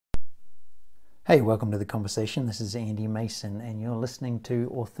Hey, welcome to The Conversation. This is Andy Mason, and you're listening to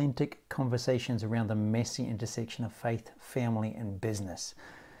authentic conversations around the messy intersection of faith, family, and business.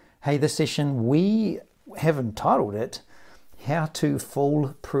 Hey, this session, we have entitled it, How to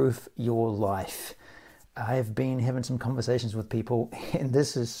Foolproof Your Life. I've been having some conversations with people, and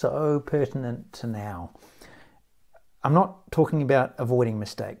this is so pertinent to now. I'm not talking about avoiding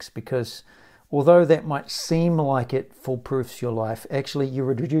mistakes, because although that might seem like it foolproofs your life, actually you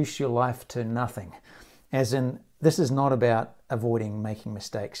reduce your life to nothing. As in, this is not about avoiding making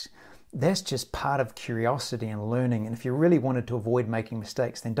mistakes. That's just part of curiosity and learning. And if you really wanted to avoid making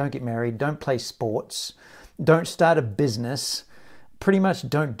mistakes, then don't get married, don't play sports, don't start a business, pretty much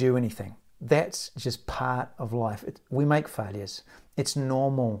don't do anything. That's just part of life. We make failures. It's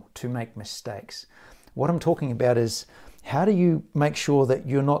normal to make mistakes. What I'm talking about is, how do you make sure that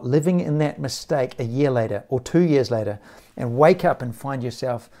you're not living in that mistake a year later or 2 years later and wake up and find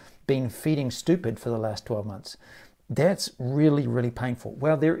yourself being feeding stupid for the last 12 months? That's really, really painful.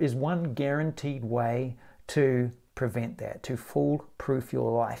 Well, there is one guaranteed way to prevent that, to foolproof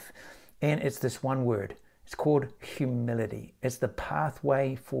your life. And it's this one word. It's called humility. It's the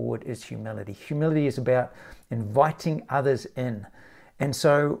pathway forward is humility. Humility is about inviting others in. And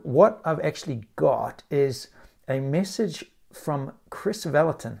so what I've actually got is a message from Chris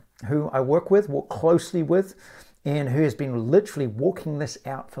Vallotton, who I work closely with, and who has been literally walking this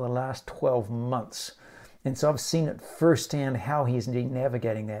out for the last 12 months. And so I've seen it firsthand how he's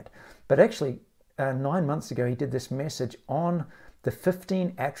navigating that. But actually, 9 months ago, he did this message on the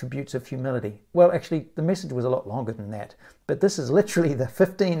 15 attributes of humility. Well, actually, the message was a lot longer than that. But this is literally the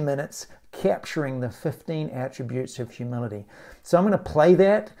 15 minutes capturing the 15 attributes of humility. So I'm going to play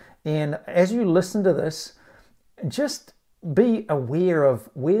that. And as you listen to this, just be aware of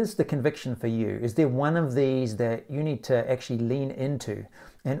where's the conviction for you. Is there one of these that you need to actually lean into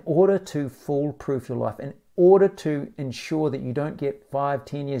in order to foolproof your life, in order to ensure that you don't get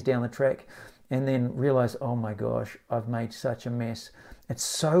 5-10 years down the track and then realize, oh my gosh, I've made such a mess. It's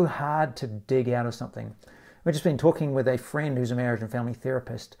so hard to dig out of something. We've just been talking with a friend who's a marriage and family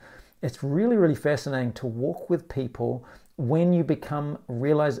therapist. It's really, really fascinating to walk with people when you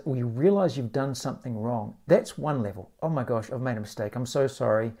realize you've done something wrong. That's one level. Oh my gosh, I've made a mistake. I'm so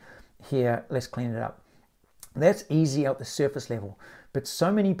sorry. Here, let's clean it up. That's easy at the surface level. But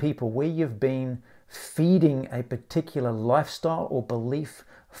so many people, where you've been feeding a particular lifestyle or belief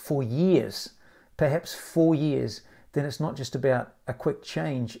for years, perhaps 4 years, then it's not just about a quick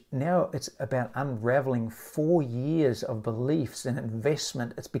change. Now it's about unraveling 4 years of beliefs and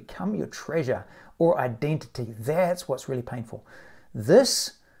investment. It's become your treasure or identity. That's what's really painful.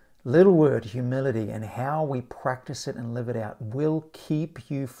 This little word, humility, and how we practice it and live it out will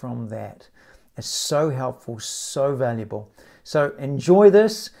keep you from that. It's so helpful, so valuable. So enjoy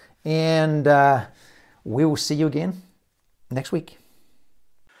this, and we will see you again next week.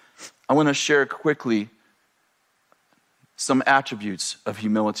 I want to share quickly some attributes of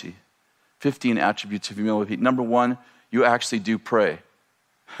humility. 15 attributes of humility. Number one, you actually do pray.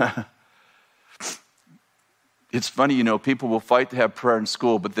 It's funny, people will fight to have prayer in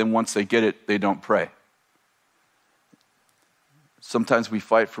school, but then once they get it, they don't pray. Sometimes we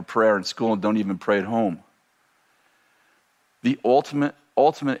fight for prayer in school and don't even pray at home. The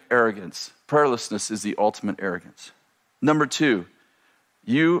ultimate arrogance, prayerlessness is the ultimate arrogance. Number two,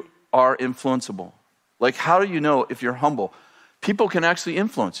 you are influenceable. Like, how do you know if you're humble? People can actually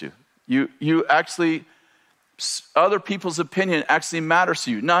influence you. You actually, other people's opinion actually matters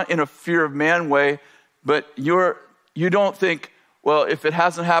to you, not in a fear of man way, but you don't think, well, if it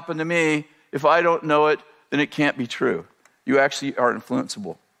hasn't happened to me, if I don't know it, then it can't be true. You actually are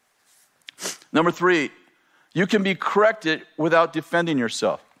influenceable. Number three, you can be corrected without defending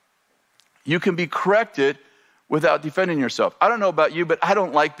yourself. You can be corrected without defending yourself. I don't know about you, but I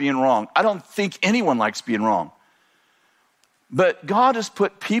don't like being wrong. I don't think anyone likes being wrong. But God has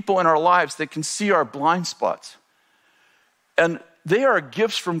put people in our lives that can see our blind spots. And they are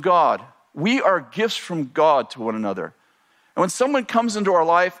gifts from God. We are gifts from God to one another. And when someone comes into our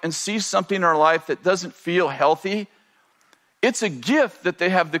life and sees something in our life that doesn't feel healthy, it's a gift that they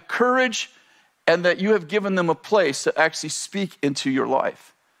have the courage and that you have given them a place to actually speak into your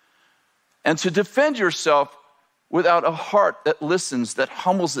life. And to defend yourself without a heart that listens, that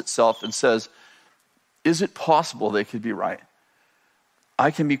humbles itself and says, is it possible they could be right?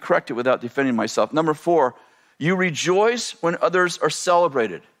 I can be corrected without defending myself. Number four, you rejoice when others are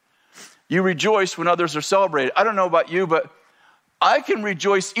celebrated. You rejoice when others are celebrated. I don't know about you, but I can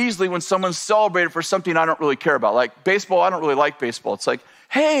rejoice easily when someone's celebrated for something I don't really care about. Like baseball, I don't really like baseball. It's like,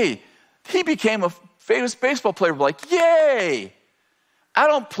 hey, he became a famous baseball player. We're like, yay! I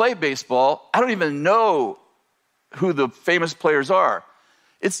don't play baseball. I don't even know who the famous players are.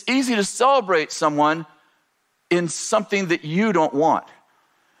 It's easy to celebrate someone in something that you don't want.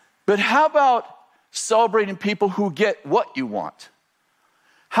 But how about celebrating people who get what you want?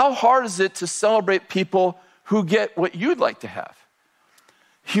 How hard is it to celebrate people who get what you'd like to have?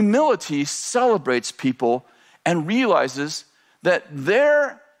 Humility celebrates people and realizes that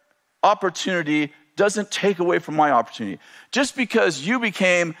their opportunity doesn't take away from my opportunity. Just because you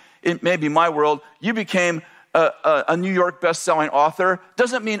became, in maybe my world, you became a New York best-selling author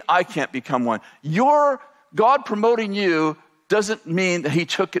doesn't mean I can't become one. Your God promoting you doesn't mean that he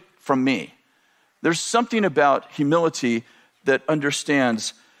took it from me. There's something about humility that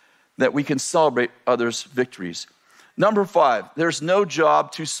understands that we can celebrate others' victories. Number 5, there's no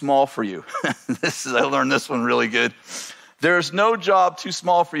job too small for you. I learned this one really good. There's no job too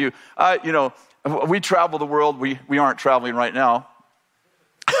small for you. We travel the world. We aren't traveling right now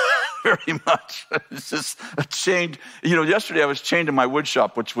very much. It's just a change. Yesterday I was chained in my wood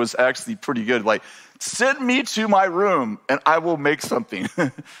shop, which was actually pretty good. Like, send me to my room and I will make something.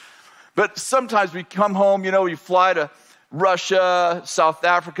 But sometimes we come home, we fly to Russia, South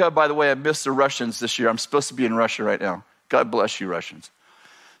Africa. By the way, I missed the Russians this year. I'm supposed to be in Russia right now. God bless you, Russians.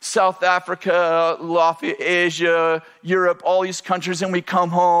 South Africa, Asia, Europe, all these countries, and we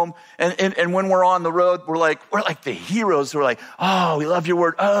come home, and when we're on the road, we're like the heroes. We're like, oh, we love your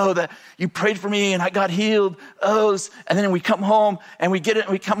word. Oh, that you prayed for me and I got healed. Oh, and then we come home and we get it.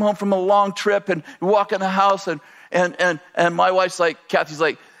 And we come home from a long trip and we walk in the house and my wife's like, Kathy's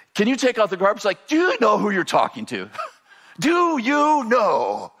like, can you take out the garbage? Like, do you know who you're talking to? Do you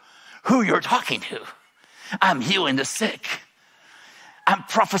know who you're talking to? I'm healing the sick. I'm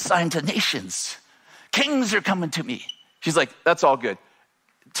prophesying to nations. Kings are coming to me. She's like, that's all good.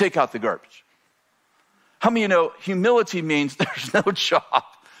 Take out the garbage. How many of you know humility means there's no job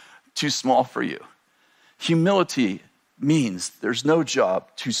too small for you? Humility means there's no job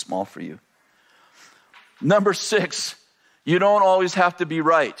too small for you. Number 6, you don't always have to be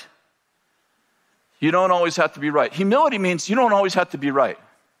right. You don't always have to be right. Humility means you don't always have to be right.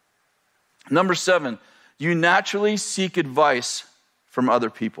 Number 7, you naturally seek advice from other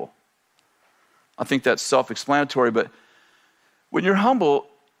people. I think that's self-explanatory, but when you're humble,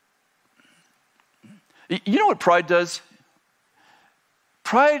 you know what pride does?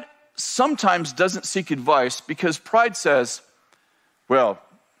 Pride sometimes doesn't seek advice because pride says, well,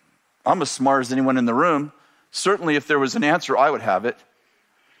 I'm as smart as anyone in the room. Certainly if there was an answer, I would have it.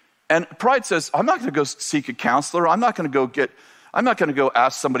 And pride says, I'm not going to go seek a counselor. I'm not going to go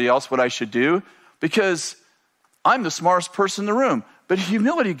ask somebody else what I should do because I'm the smartest person in the room. But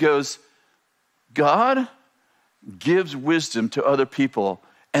humility goes, God gives wisdom to other people,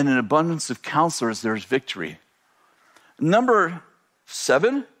 and in abundance of counselors, there's victory. Number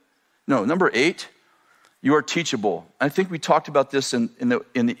 8, you are teachable. I think we talked about this in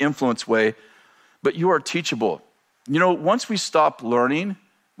the influence way, but you are teachable. Once we stop learning,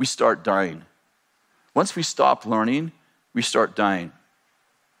 we start dying. Once we stop learning, we start dying.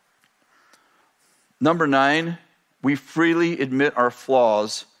 Number 9, we freely admit our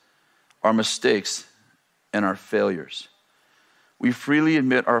flaws, our mistakes, and our failures. We freely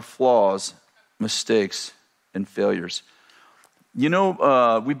admit our flaws, mistakes, and failures.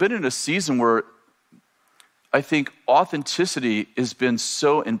 We've been in a season where I think authenticity has been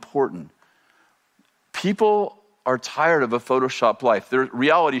so important. People are tired of a Photoshop life. Their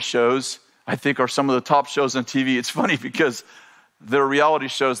reality shows, I think, are some of the top shows on TV. It's funny because they're reality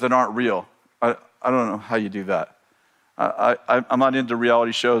shows that aren't real. I don't know how you do that. I'm not into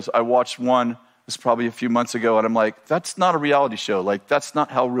reality shows. I watched one, this probably a few months ago, and I'm like, that's not a reality show. Like, that's not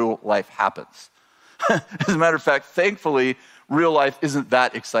how real life happens. As a matter of fact, thankfully, real life isn't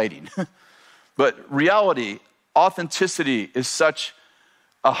that exciting. But reality, authenticity is such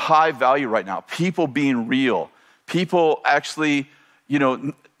a high value right now. People being real. People actually,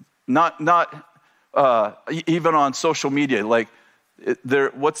 not even on social media, like,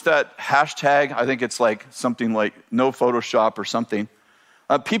 what's that hashtag? I think it's like something like no Photoshop or something.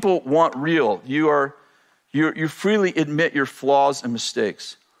 People want real. You freely admit your flaws and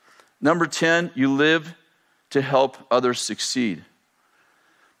mistakes. Number 10, you live to help others succeed.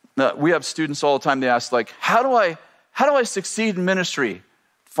 Now, we have students all the time. They ask, like, how do I succeed in ministry?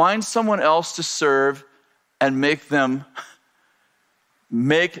 Find someone else to serve and make them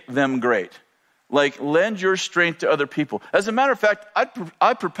great. Like, lend your strength to other people. As a matter of fact,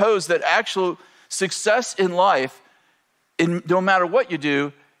 I propose that actual success in life, no matter what you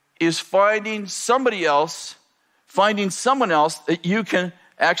do, is finding someone else that you can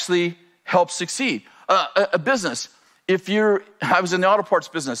actually help succeed. A business. I was in the auto parts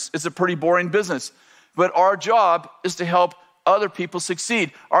business. It's a pretty boring business. But our job is to help other people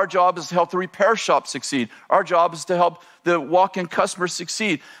succeed. Our job is to help the repair shop succeed. Our job is to help the walk-in customer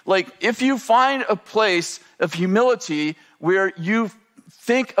succeed. Like, if you find a place of humility where you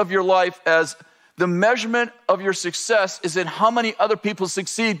think of your life as the measurement of your success is in how many other people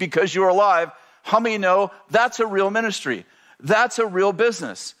succeed because you're alive, how many know that's a real ministry? That's a real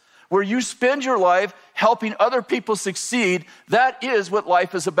business. Where you spend your life helping other people succeed, that is what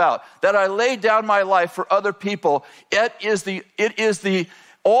life is about. That I lay down my life for other people. It is the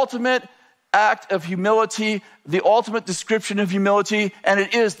ultimate act of humility, the ultimate description of humility, and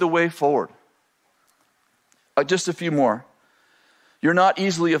it is the way forward. Just a few more. You're not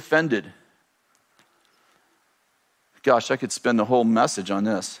easily offended. Gosh, I could spend a whole message on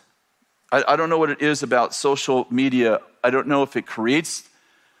this. I don't know what it is about social media. I don't know if it creates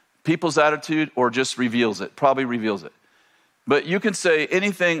people's attitude or just reveals it, probably reveals it. But you can say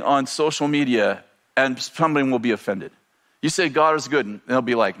anything on social media and somebody will be offended. You say God is good and they'll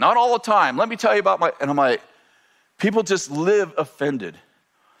be like, not all the time. Let me tell you about and I'm like, people just live offended.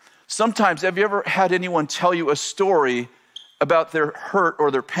 Sometimes, have you ever had anyone tell you a story about their hurt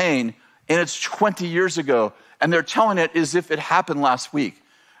or their pain and it's 20 years ago and they're telling it as if it happened last week?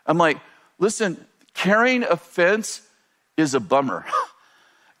 I'm like, listen, carrying offense is a bummer.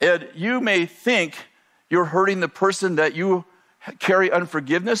 And you may think you're hurting the person that you carry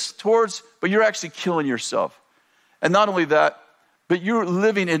unforgiveness towards, but you're actually killing yourself. And not only that, but you're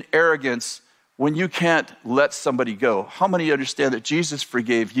living in arrogance when you can't let somebody go. How many understand that Jesus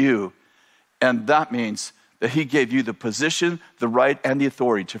forgave you, and that means that he gave you the position, the right, and the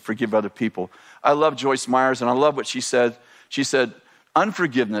authority to forgive other people? I love Joyce Myers, and I love what she said. She said,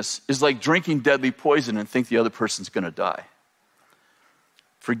 unforgiveness is like drinking deadly poison and think the other person's going to die.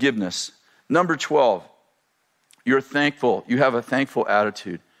 Forgiveness. Number 12, you're thankful. You have a thankful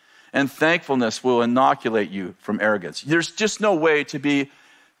attitude. And thankfulness will inoculate you from arrogance. There's just no way to be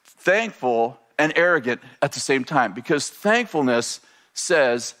thankful and arrogant at the same time, because thankfulness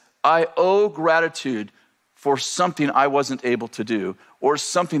says, I owe gratitude for something I wasn't able to do or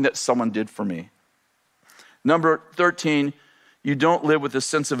something that someone did for me. Number 13, you don't live with a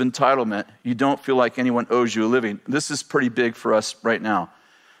sense of entitlement. You don't feel like anyone owes you a living. This is pretty big for us right now.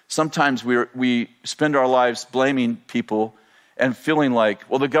 Sometimes we spend our lives blaming people and feeling like,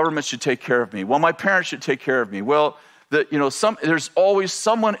 well, the government should take care of me. Well, my parents should take care of me. Well, there's always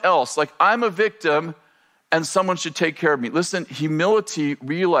someone else. Like, I'm a victim and someone should take care of me. Listen, humility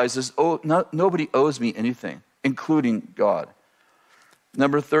realizes, nobody owes me anything, including God.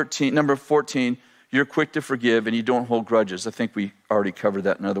 Number 14, you're quick to forgive and you don't hold grudges. I think we already covered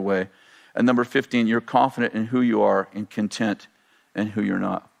that another way. And number 15, you're confident in who you are and content in who you're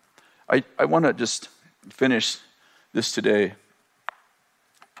not. I want to just finish this today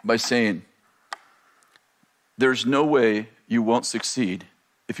by saying there's no way you won't succeed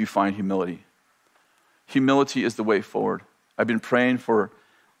if you find humility. Humility is the way forward. I've been praying for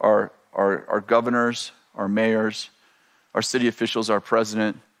our governors, our mayors, our city officials, our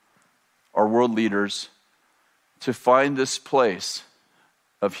president, our world leaders, to find this place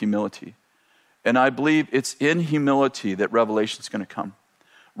of humility. And I believe it's in humility that revelation is going to come.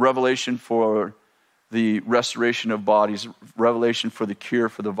 Revelation for the restoration of bodies, revelation for the cure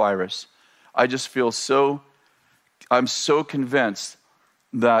for the virus. I just feel I'm so convinced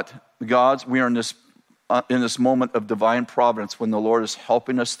that we are in this moment of divine providence when the Lord is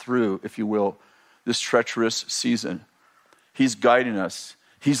helping us through, if you will, this treacherous season. He's guiding us.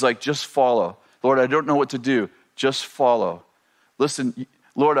 He's like, just follow. Lord, I don't know what to do. Just follow. Listen,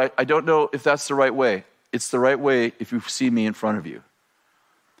 Lord, I don't know if that's the right way. It's the right way if you see me in front of you.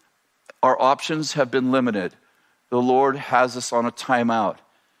 Our options have been limited. The Lord has us on a timeout.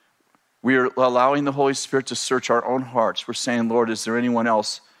 We are allowing the Holy Spirit to search our own hearts. We're saying, Lord, is there anyone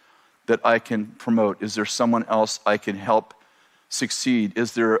else that I can promote? Is there someone else I can help succeed?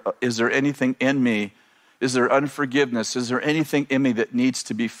 Is there anything in me? Is there unforgiveness? Is there anything in me that needs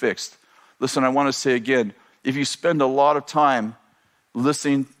to be fixed? Listen, I want to say again, if you spend a lot of time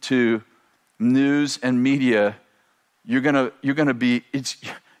listening to news and media, you're gonna be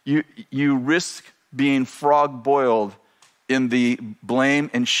you risk being frog boiled in the blame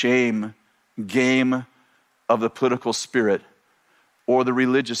and shame game of the political spirit or the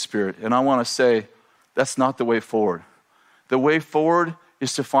religious spirit. And I want to say that's not the way forward. The way forward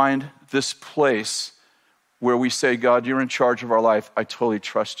is to find this place where we say, God, you're in charge of our life. I totally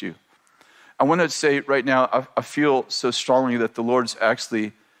trust you. I want to say right now, I feel so strongly that the Lord's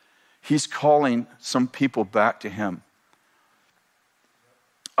He's calling some people back to Him.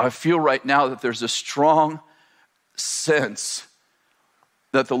 I feel right now that there's a strong sense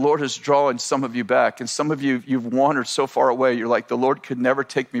that the Lord is drawing some of you back. And some of you, you've wandered so far away, you're like, the Lord could never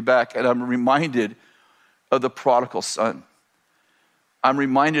take me back. And I'm reminded of the prodigal son. I'm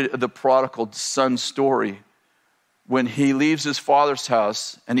reminded of the prodigal son story when he leaves his father's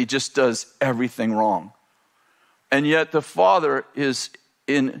house and he just does everything wrong. And yet the father is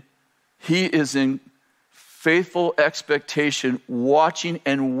in faithful expectation, watching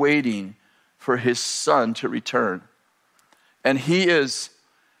and waiting for his son to return. And he is,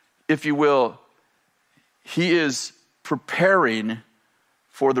 if you will, he is preparing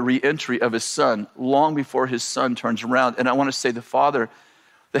for the reentry of his son long before his son turns around. And I want to say the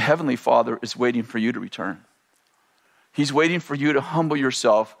Heavenly Father is waiting for you to return. He's waiting for you to humble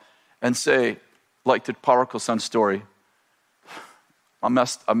yourself and say, like the prodigal son story, I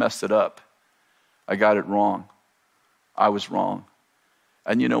messed it up. I got it wrong. I was wrong.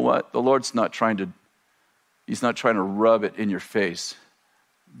 And you know what? The Lord's not trying to rub it in your face.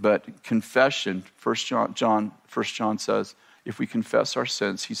 But confession, 1 John says, if we confess our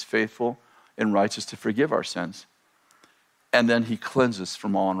sins, he's faithful and righteous to forgive our sins. And then he cleanses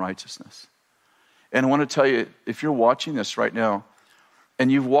from all unrighteousness. And I want to tell you, if you're watching this right now,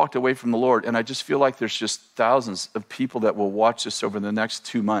 and you've walked away from the Lord, and I just feel like there's just thousands of people that will watch this over the next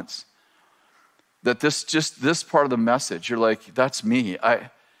 2 months, that this part of the message, you're like, that's me.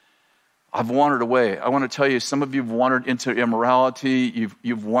 I've wandered away. I want to tell you, some of you have wandered into immorality.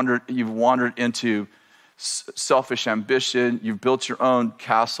 You've wandered into selfish ambition. You've built your own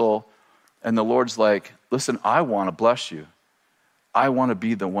castle. And the Lord's like, listen, I want to bless you. I want to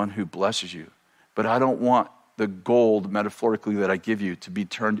be the one who blesses you. But I don't want the gold, metaphorically, that I give you to be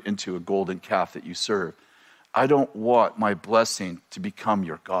turned into a golden calf that you serve. I don't want my blessing to become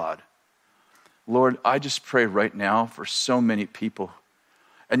your God. Lord, I just pray right now for so many people.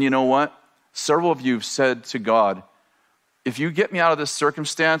 And you know what? Several of you have said to God, if you get me out of this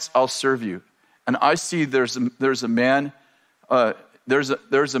circumstance, I'll serve you. And I see there's a man,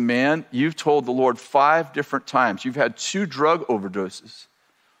 you've told the Lord 5 different times. You've had 2 drug overdoses.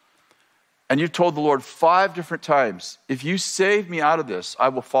 And you've told the Lord 5 different times, if you save me out of this, I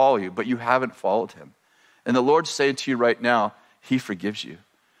will follow you. But you haven't followed him. And the Lord's saying to you right now, he forgives you.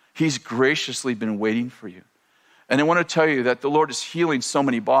 He's graciously been waiting for you. And I want to tell you that the Lord is healing so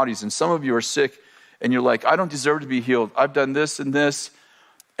many bodies. And some of you are sick and you're like, I don't deserve to be healed. I've done this and this.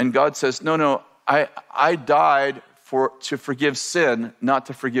 And God says, no, I died to forgive sin, not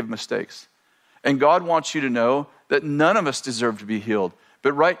to forgive mistakes. And God wants you to know that none of us deserve to be healed.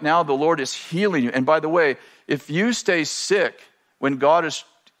 But right now, the Lord is healing you. And by the way, if you stay sick when God is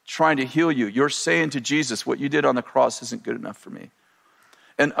trying to heal you, you're saying to Jesus, what you did on the cross isn't good enough for me.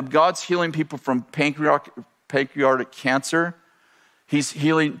 And God's healing people from pancreatic cancer. He's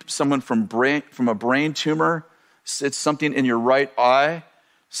healing someone from a brain tumor. It's something in your right eye.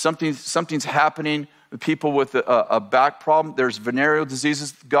 Something's happening with people with a back problem. There's venereal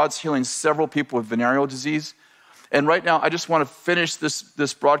diseases. God's healing several people with venereal disease. And right now, I just want to finish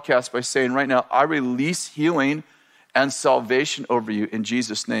this broadcast by saying right now, I release healing and salvation over you in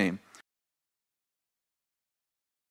Jesus' name.